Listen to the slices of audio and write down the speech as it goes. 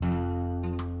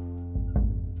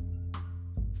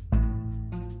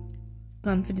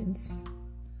Confidence.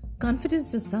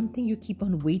 Confidence is something you keep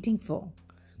on waiting for.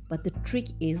 But the trick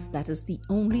is that is the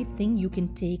only thing you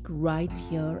can take right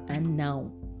here and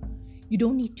now. You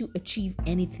don't need to achieve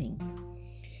anything.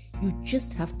 You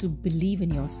just have to believe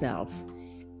in yourself.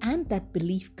 And that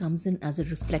belief comes in as a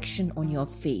reflection on your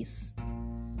face.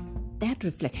 That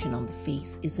reflection on the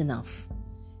face is enough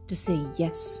to say,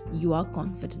 yes, you are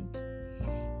confident.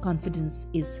 Confidence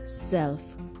is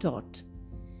self-taught.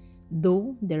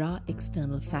 Though there are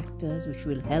external factors which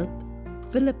will help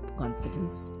fill up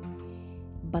confidence,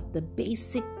 but the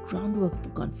basic groundwork for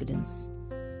confidence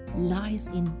lies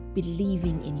in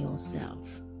believing in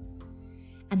yourself.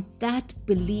 And that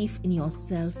belief in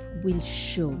yourself will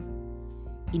show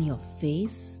in your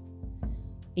face,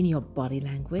 in your body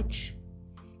language,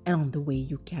 and on the way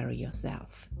you carry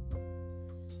yourself.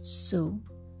 So,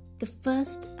 the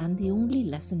first and the only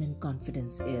lesson in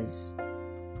confidence is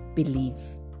believe,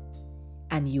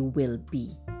 and you will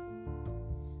be.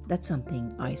 That's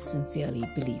something I sincerely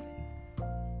believe in.